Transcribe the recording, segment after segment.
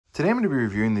Today I'm going to be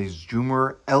reviewing these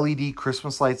Joomer LED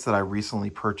Christmas lights that I recently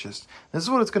purchased. This is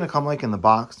what it's going to come like in the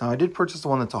box. Now I did purchase the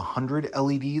one that's 100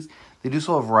 LEDs. They do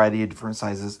sell a variety of different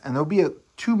sizes, and there'll be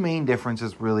two main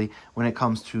differences really when it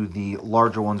comes to the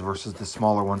larger ones versus the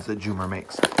smaller ones that Joomer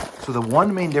makes. So the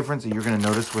one main difference that you're going to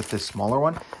notice with this smaller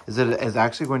one is that it is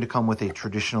actually going to come with a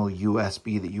traditional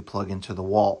USB that you plug into the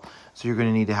wall. So you're going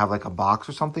to need to have like a box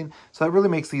or something. So that really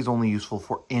makes these only useful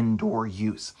for indoor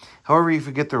use. However, if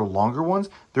you get their longer ones,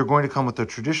 they're going to come with a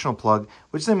traditional plug,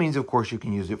 which then means, of course, you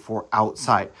can use it for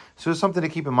outside. So it's something to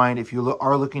keep in mind if you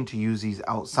are looking to use these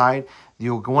outside.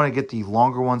 You'll want to get the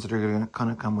longer ones that are going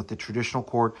to come with the traditional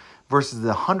cord versus the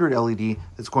 100 LED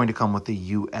that's going to come with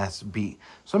the USB.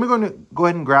 So I'm going to go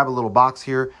ahead and grab a little box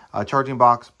here, a charging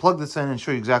box, plug this in and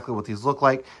show you exactly what these look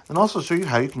like, and also show you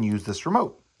how you can use this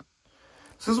remote.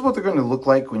 So this is what they're going to look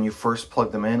like when you first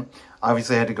plug them in.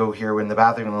 Obviously I had to go here in the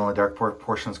bathroom and the only dark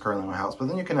portion is currently in my house, but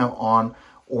then you can have on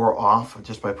or off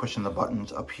just by pushing the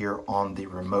buttons up here on the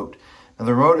remote. Now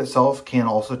the remote itself can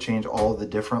also change all of the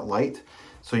different light.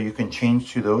 So you can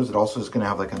change to those. It also is going to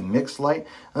have like a mixed light.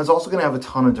 And it's also going to have a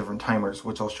ton of different timers,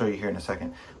 which I'll show you here in a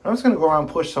second. But I'm just going to go around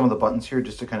and push some of the buttons here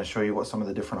just to kind of show you what some of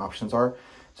the different options are.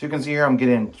 So you can see here I'm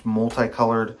getting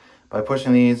multicolored. By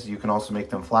pushing these, you can also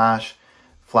make them flash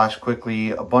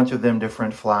quickly, a bunch of them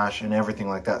different flash and everything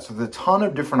like that. So there's a ton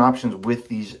of different options with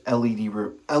these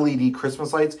LED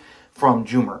Christmas lights from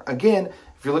Joomer. Again,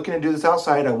 if you're looking to do this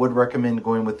outside, I would recommend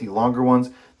going with the longer ones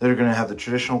that are going to have the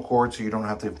traditional cord so you don't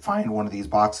have to find one of these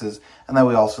boxes, and that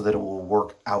way also that it will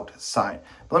work outside.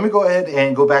 But let me go ahead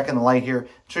and go back in the light here and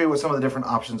show you what some of the different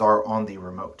options are on the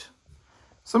remote.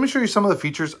 So let me show you some of the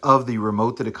features of the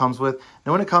remote that it comes with.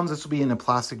 Now when it comes, this will be in a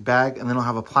plastic bag, and then it'll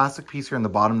have a plastic piece here in the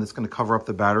bottom that's going to cover up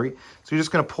the battery. So you're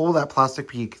just going to pull that plastic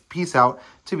piece out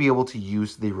to be able to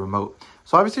use the remote.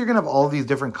 So obviously you're going to have all of these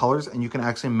different colors, and you can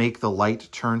actually make the light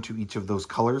turn to each of those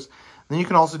colors. Then you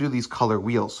can also do these color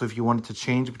wheels. So if you wanted to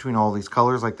change between all these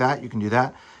colors like that, you can do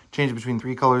that. Change between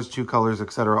 3 colors, 2 colors,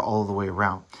 etc., all the way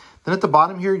around. Then at the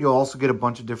bottom here, you'll also get a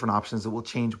bunch of different options that will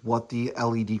change what the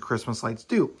LED Christmas lights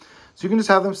do. So you can just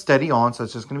have them steady on, so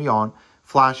it's just going to be on,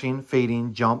 flashing,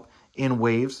 fading, jump, in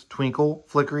waves, twinkle,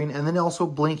 flickering, and then also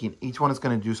blinking. Each one is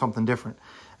going to do something different.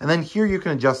 And then here you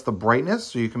can adjust the brightness,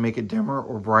 so you can make it dimmer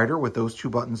or brighter with those 2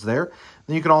 buttons there.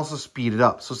 Then you can also speed it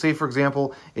up. So say, for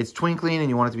example, it's twinkling and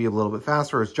you want it to be a little bit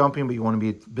faster, or it's jumping, but you want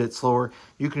to be a bit slower.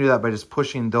 You can do that by just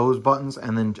pushing those buttons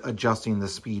and then adjusting the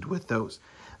speed with those.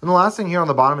 And the last thing here on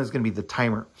the bottom is going to be the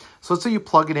timer. So let's say you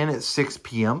plug it in at 6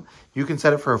 p.m. You can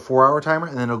set it for a 4-hour timer,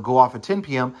 and then it'll go off at 10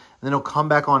 p.m. and then it'll come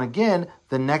back on again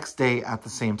the next day at the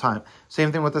same time.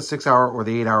 Same thing with the 6-hour or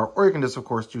the 8-hour, or you can just, of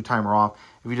course, do timer off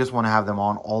if you just want to have them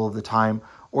on all of the time,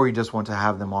 or you just want to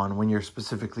have them on when you're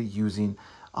specifically using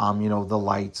the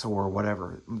lights or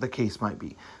whatever the case might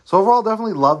be. So overall,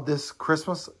 definitely love this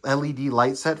Christmas LED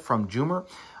light set from Joomer.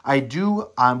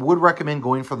 I would recommend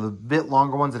going for the bit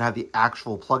longer ones that have the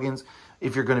actual plugins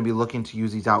if you're going to be looking to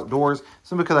use these outdoors,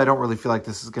 simply because I don't really feel like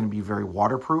this is going to be very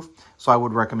waterproof. So I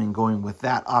would recommend going with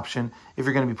that option if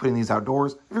you're going to be putting these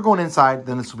outdoors. If you're going inside,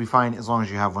 then this will be fine as long as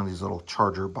you have one of these little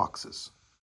charger boxes.